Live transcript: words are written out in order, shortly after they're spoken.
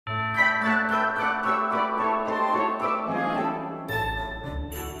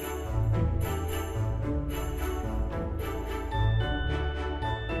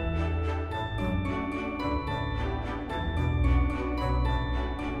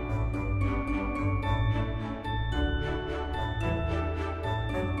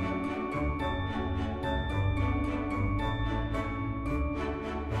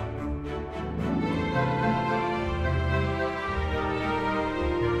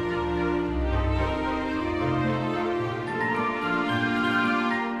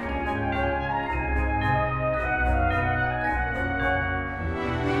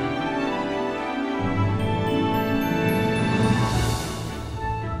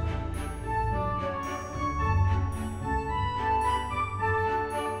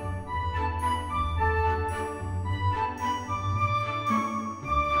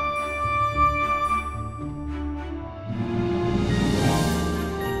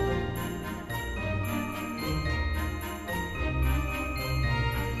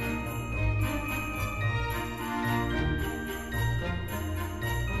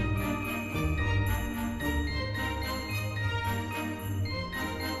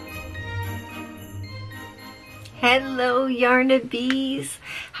Hello, Yarnabees.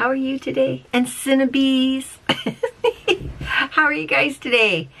 How are you today? And Cinnabees. How are you guys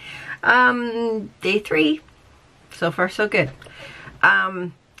today? Day 3. So far, so good.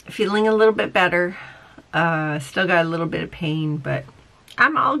 Feeling a little bit better. Still got a little bit of pain, but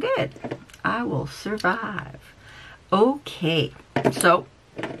I'm all good. I will survive. Okay, so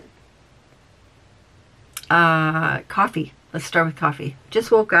coffee. Let's start with coffee.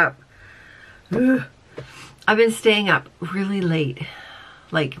 Just woke up. Ugh. I've been staying up really late,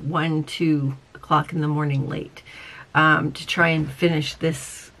 like 1, 2 o'clock in the morning late, to try and finish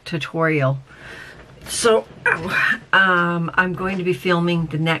this tutorial. So I'm going to be filming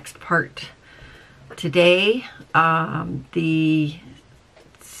the next part today. The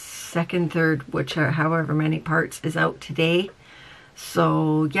second, third, however many parts is out today.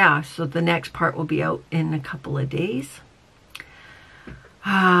 So yeah, so the next part will be out in a couple of days.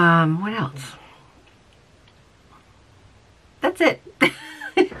 What else? That's it.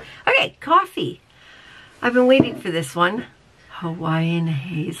 Okay, coffee. I've been waiting for this one. Hawaiian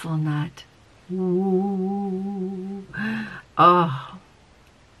hazelnut. Ooh. Oh,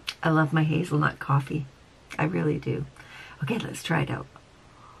 I love my hazelnut coffee. I really do. Okay, let's try it out.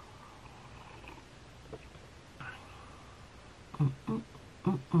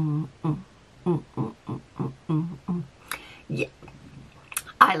 Yeah,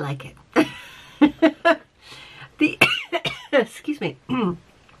 I like it. Excuse me.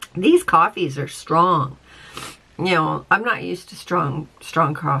 These coffees are strong. You know, I'm not used to strong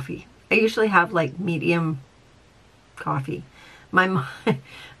coffee. I usually have like medium coffee. My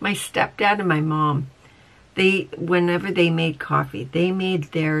stepdad and my mom, whenever they made coffee, they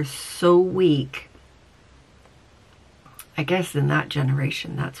made theirs so weak. I guess in that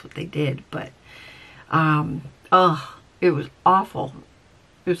generation, that's what they did. But, oh, it was awful.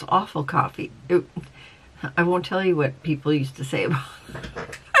 It was awful coffee. I won't tell you what people used to say about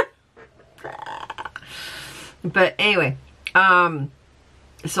it. But anyway,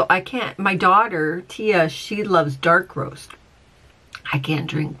 so I can't, my daughter, Tia, she loves dark roast. I can't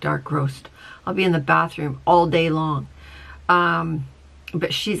drink dark roast. I'll be in the bathroom all day long.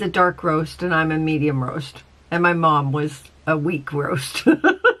 But she's a dark roast and I'm a medium roast. And my mom was a weak roast.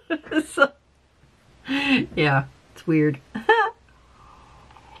 So, yeah, it's weird.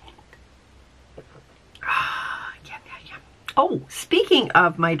 Oh, speaking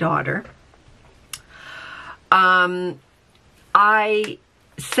of my daughter, I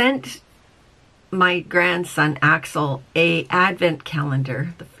sent my grandson Axel a advent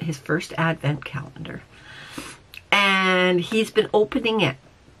calendar, his first advent calendar, and he's been opening it.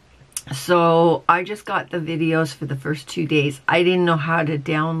 So I just got the videos for the first 2 days. I didn't know how to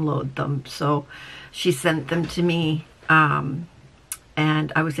download them, so she sent them to me,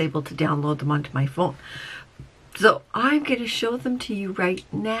 and I was able to download them onto my phone. So I'm going to show them to you right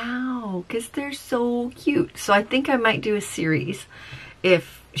now because they're so cute. So I think I might do a series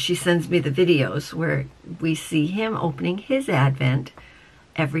if she sends me the videos where we see him opening his advent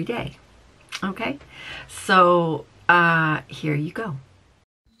every day. Okay, so here you go.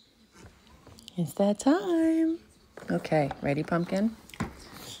 It's that time. Okay, ready, pumpkin?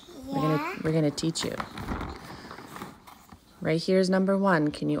 Yeah. We're gonna teach you. Right here's number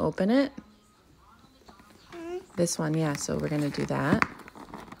 1. Can you open it? This one, yeah, so we're going to do that.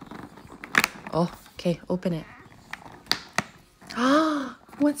 Oh, okay, open it. Ah,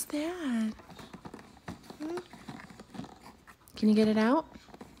 what's that? Can you get it out?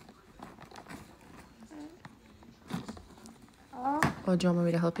 Oh, do you want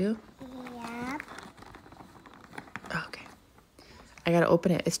me to help you? Yeah. Okay. I got to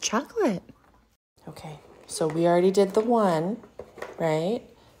open it. It's chocolate. Okay, so we already did the 1, right?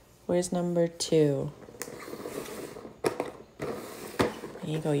 Where's number 2? There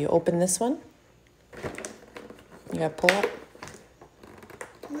you go. You open this one. You gotta pull up.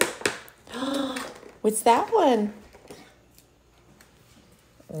 What's that one?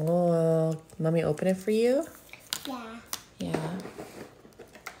 Oh, mommy open it for you? Yeah. Yeah.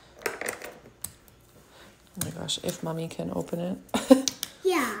 Oh my gosh, if mommy can open it.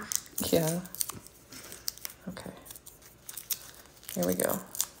 Yeah. Yeah. Okay. Here we go.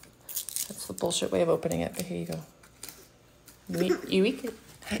 That's the bullshit way of opening it, but here you go. You eat it.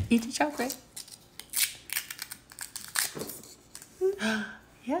 Eat the chocolate.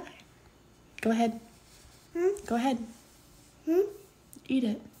 Yeah. Go ahead. Go ahead. Eat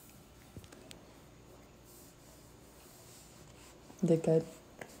it. Is it good?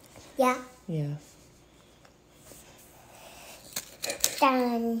 Yeah. Yeah.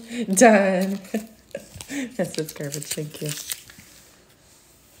 Done. Done. That's just garbage. Thank you.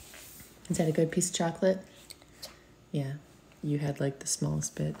 Is that a good piece of chocolate? Yeah, you had like the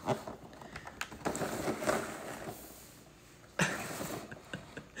smallest bit.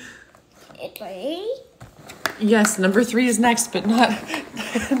 Three? Yes, number 3 is next, but not,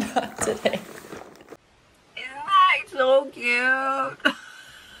 not today. Isn't that so cute?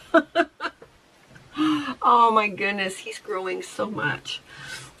 Oh my goodness, he's growing so much.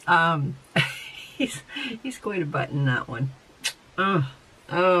 He's going to button that one.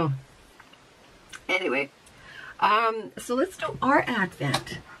 Oh. Anyway, so let's do our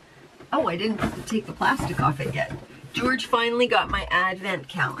Advent. Oh, I didn't take the plastic off it yet. George finally got my Advent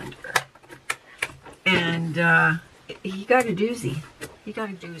calendar. And he got a doozy.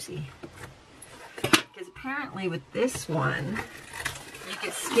 Because apparently with this one, you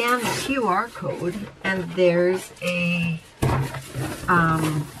can scan the QR code and there's a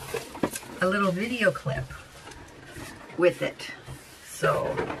little video clip with it.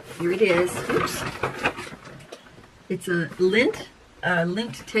 So here it is. Oops. It's a lint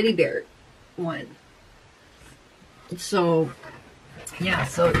teddy bear one. So yeah,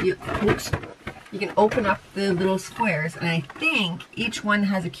 so you can open up the little squares, and I think each one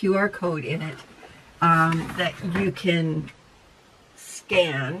has a QR code in it that you can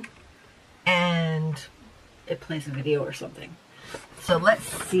scan, and it plays a video or something. So let's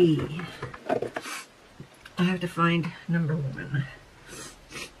see. I have to find number 1.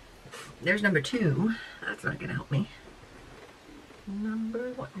 There's number 2. That's not gonna help me.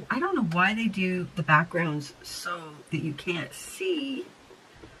 Number 1. I don't know why they do the backgrounds so that you can't see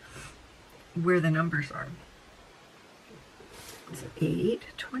where the numbers are. It's 8,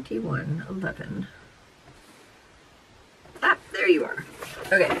 21, 11. Ah, there you are.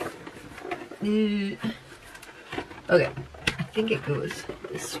 Okay. Okay. I think it goes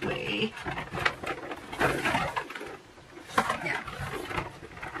this way. Yeah.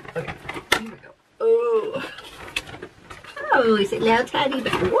 Okay. Here we go. Oh. Oh, is it little teddy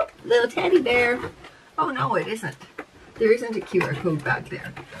bear? Whoop, little teddy bear. Oh no, it isn't. There isn't a QR code back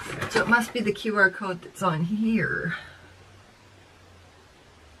there. So it must be the QR code that's on here.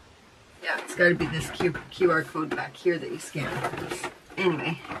 Yeah, it's got to be this QR code back here that you scan.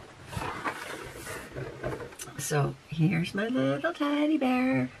 Anyway. So here's my little teddy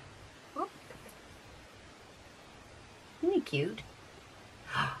bear. Oh. Isn't he cute?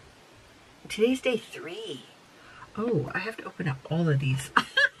 Today's day 3. Oh, I have to open up all of these.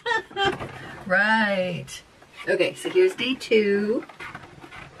 Right. Okay, so here's day 2.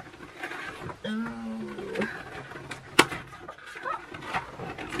 Oh.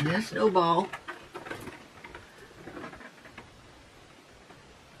 There's Snowball.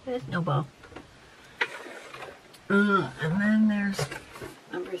 There's Snowball. And then there's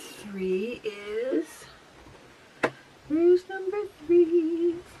number 3 is... Where's number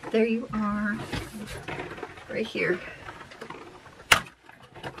 3? There you are. Right here.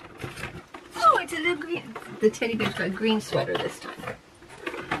 Oh, it's a little green. The teddy bear's got a green sweater this time.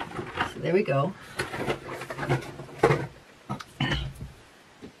 So there we go.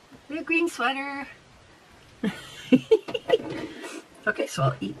 Little green sweater. Okay, so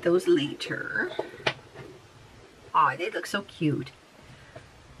I'll eat those later. Aw, they look so cute.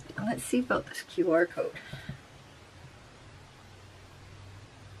 And let's see about this QR code.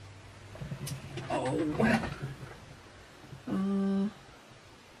 Oh.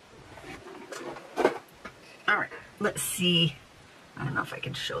 All right, let's see. I don't know if I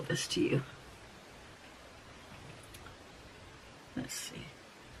can show this to you. Let's see.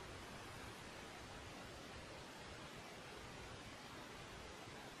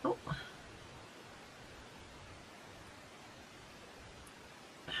 Oh.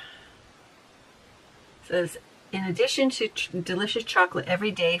 It says, in addition to delicious chocolate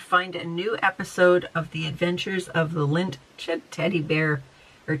every day, find a new episode of The Adventures of the Lint Teddy Bear,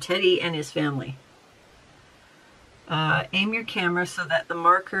 or Teddy and his family. Aim your camera so that the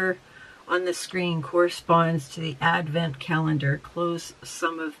marker on the screen corresponds to the Advent calendar. Close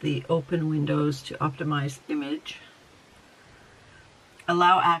some of the open windows to optimize image.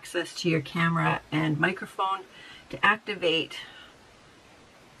 Allow access to your camera and microphone to activate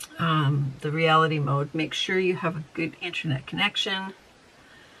the reality mode. Make sure you have a good internet connection.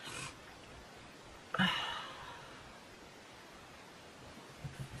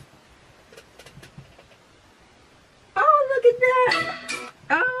 Oh, look at that.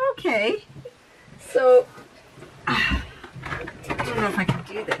 Oh, okay. So, I don't know if I can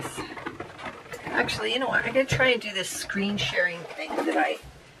do this. Actually, you know what? I'm going to try and do this screen sharing thing that I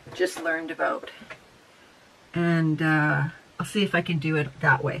just learned about. And I'll see if I can do it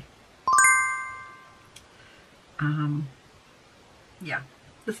that way. Yeah,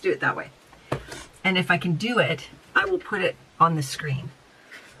 let's do it that way. And if I can do it, I will put it on the screen.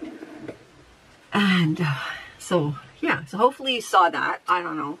 And so, yeah. So hopefully you saw that. I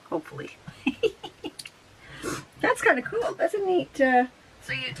don't know. Hopefully. That's kind of cool. That's a neat... so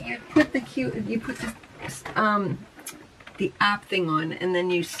you put the app thing on, and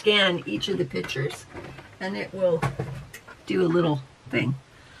then you scan each of the pictures, and it will do a little thing.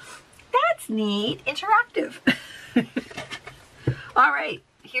 That's neat. Interactive. All right.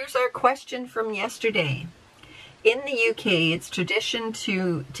 Here's our question from yesterday. In the UK, it's tradition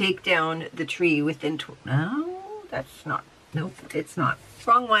to take down the tree within... No, that's not... Nope, it's not.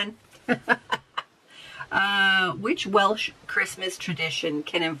 Wrong one. Which Welsh Christmas tradition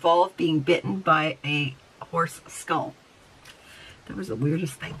can involve being bitten by a horse skull? That was the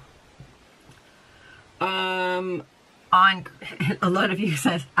weirdest thing. On a lot of you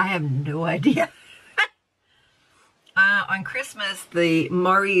says, I have no idea. On Christmas, the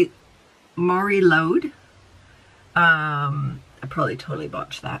Mari Lode, I probably totally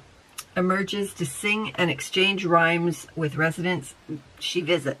botched that, emerges to sing and exchange rhymes with residents she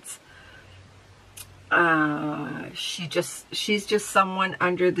visits. She's just someone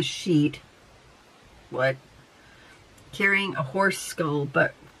under the sheet, what, carrying a horse skull,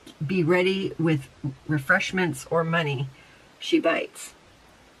 but be ready with refreshments or money. She bites.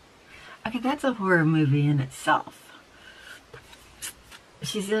 Okay, that's a horror movie in itself.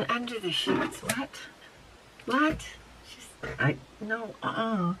 She's under the sheets. What? What? No,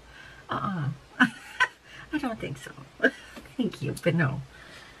 I don't think so. Thank you, but no.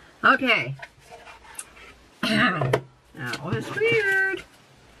 Okay. That was weird.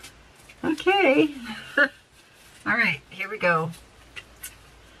 Okay. All right, here we go.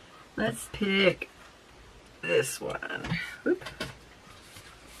 Let's pick this one. Oop.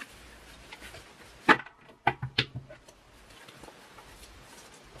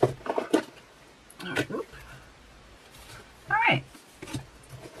 Oop. All right.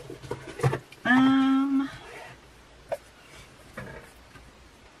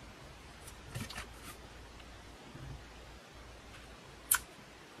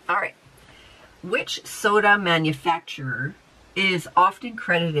 All right. Which soda manufacturer is often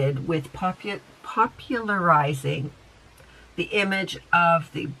credited with popularizing the image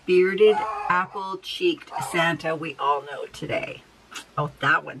of the bearded, apple-cheeked Santa we all know today? Oh,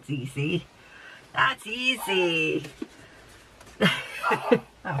 that one's easy. That's easy.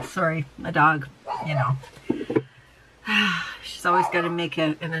 Oh, sorry, my dog, you know. She's always got to make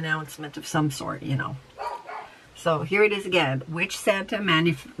an announcement of some sort, you know. So here it is again. Which soda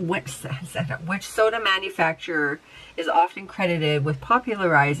manufacturer is often credited with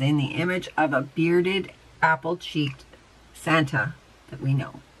popularizing the image of a bearded, apple-cheeked Santa that we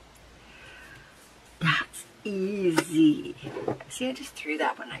know? That's easy. See, I just threw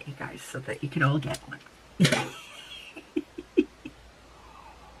that one at you guys so that you could all get one.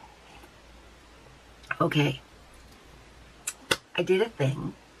 Okay. I did a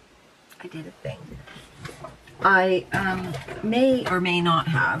thing. I may or may not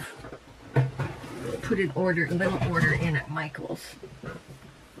have put an order, a little order in at Michael's.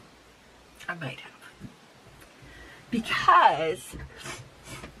 I might have. Because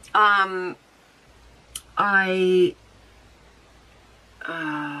I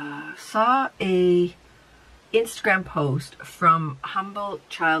saw a Instagram post from Humble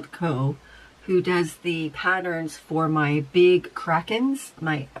Child Co. who does the patterns for my big krakens,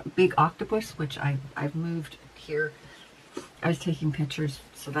 my big octopus, which I've moved here. I was taking pictures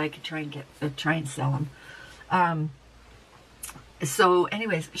so that I could try and sell them. So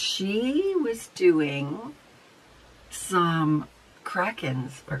anyways, she was doing some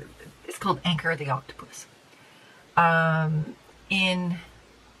krakens, or it's called Anchor the Octopus, in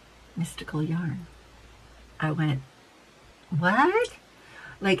mystical yarn. I went, what?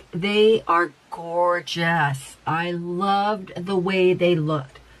 Like, they are gorgeous. I loved the way they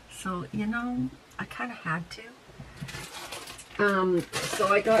looked. So, you know, I kind of had to. So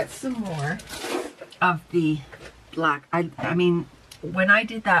I got some more of the black. I mean, when I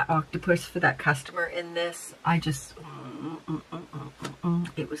did that octopus for that customer in this, I just,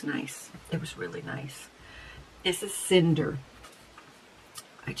 it was nice. It was really nice. This is Cinder.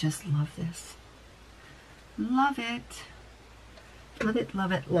 I just love this. Love it. Love it,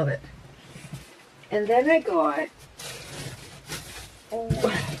 love it, love it. And then I got,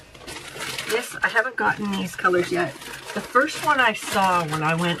 this, I haven't gotten these colors yet. The first one I saw when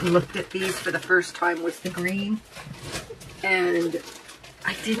I went and looked at these for the first time was the green. And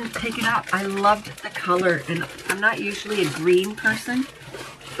I didn't pick it up. I loved the color. And I'm not usually a green person,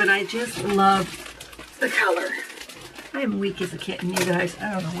 but I just love the color. I am weak as a kitten, you guys.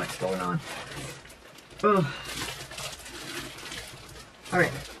 I don't know what's going on. Oh. All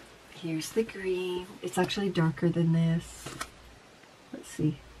right, here's the green. It's actually darker than this. Let's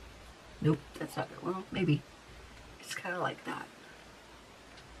see. Nope, that's not it. Well, maybe. It's kind of like that.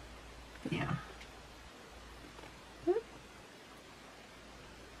 Yeah. Oh.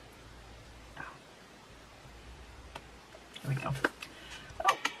 There we go.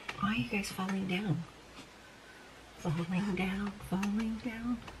 Oh, why are you guys falling down? Falling down, falling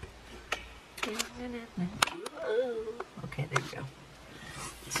down. Okay, there we go.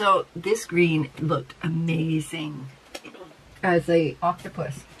 So this green looked amazing as a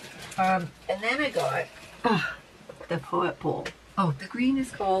octopus. And then I got the Poet Bowl. Oh, the green is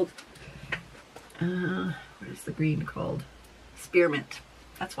called, what is the green called? Spearmint.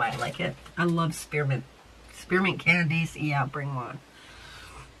 That's why I like it. I love spearmint. Spearmint candies, yeah, bring one.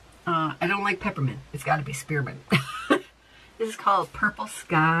 I don't like peppermint. It's got to be spearmint. This is called Purple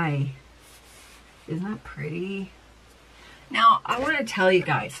Sky. Isn't that pretty? Now, I want to tell you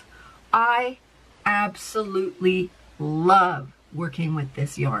guys, I absolutely love working with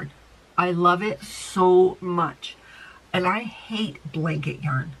this yarn. I love it so much. And I hate blanket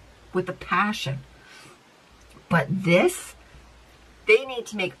yarn with a passion. But this, they need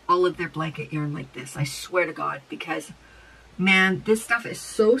to make all of their blanket yarn like this. I swear to God, because, man, this stuff is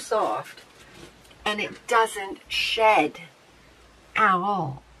so soft and it doesn't shed at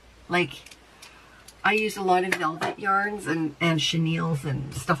all. Like, I use a lot of velvet yarns and chenilles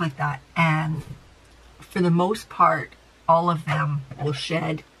and stuff like that. And for the most part, all of them will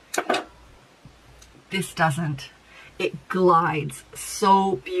shed. This doesn't. It glides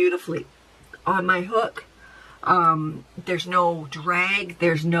so beautifully on my hook. There's no drag.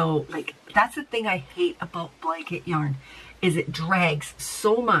 There's no, like, that's the thing I hate about blanket yarn, is it drags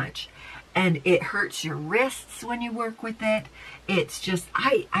so much and it hurts your wrists when you work with it. It's just,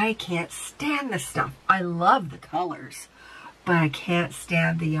 I can't stand this stuff. I love the colors, but I can't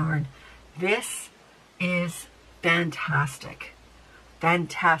stand the yarn. This is fantastic.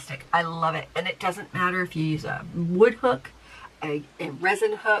 Fantastic. I love it. And it doesn't matter if you use a wood hook, a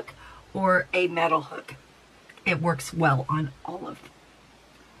resin hook, or a metal hook. It works well on all of them.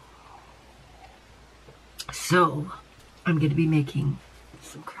 So, I'm going to be making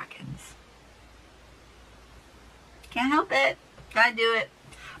some krakens. Can't help it. Gotta do it.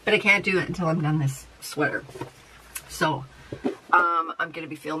 But I can't do it until I'm done this sweater. So, I'm going to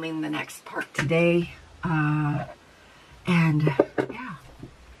be filming the next part today. And, yeah.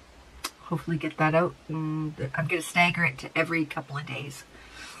 Hopefully get that out. And I'm going to stagger it to every couple of days.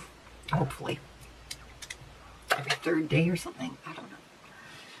 Hopefully. Every third day or something. I don't know.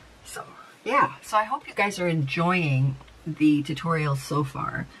 So, yeah. So, I hope you guys are enjoying the tutorials so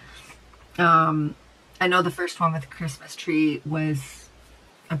far. I know the first one with the Christmas tree was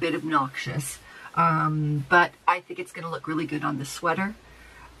a bit obnoxious, but I think it's going to look really good on the sweater,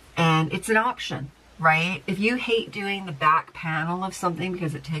 and it's an option, right? If you hate doing the back panel of something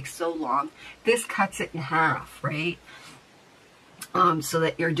because it takes so long, this cuts it in half, right? So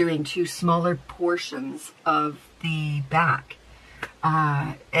that you're doing two smaller portions of the back.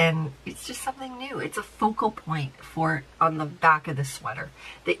 And it's just something new. It's a focal point for on the back of the sweater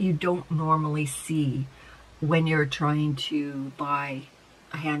that you don't normally see when you're trying to buy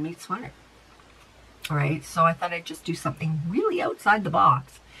a handmade sweater. All right, so I thought I'd just do something really outside the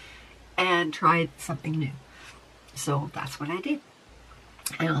box and try something new. So that's what I did.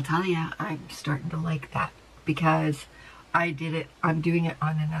 And I'll tell you, I'm starting to like that because I did it. I'm doing it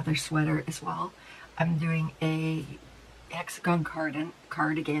on another sweater as well. I'm doing a hexagon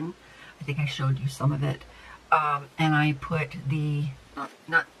cardigan. I think I showed you some of it. And I put the,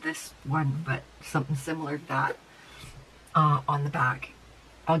 not this one, but something similar to that on the back.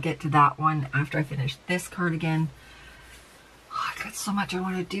 I'll get to that one after I finish this cardigan. Oh, I've got so much I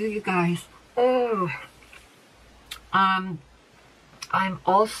want to do, you guys. Oh. I'm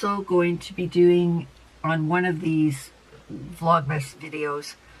also going to be doing on one of these Vlogmas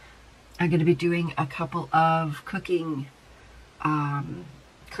videos, I'm going to be doing a couple of cooking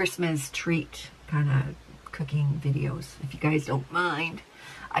Christmas treat kind of cooking videos, if you guys don't mind.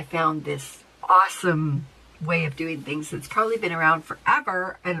 I found this awesome way of doing things that's probably been around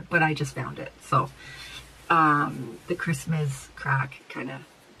forever, but I just found it. So the Christmas crack kind of,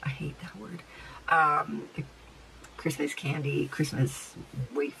 I hate that word, the Christmas candy, Christmas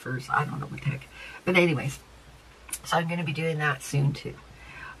wafers, I don't know what the heck, but anyways, so I'm going to be doing that soon too.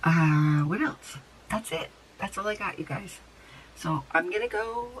 What else? That's it. That's all I got, you guys. So I'm going to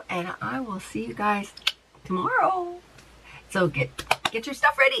go and I will see you guys tomorrow. So get your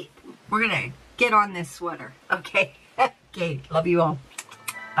stuff ready. We're going to get on this sweater. Okay. Okay. Love you all.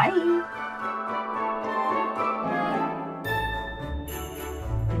 Bye.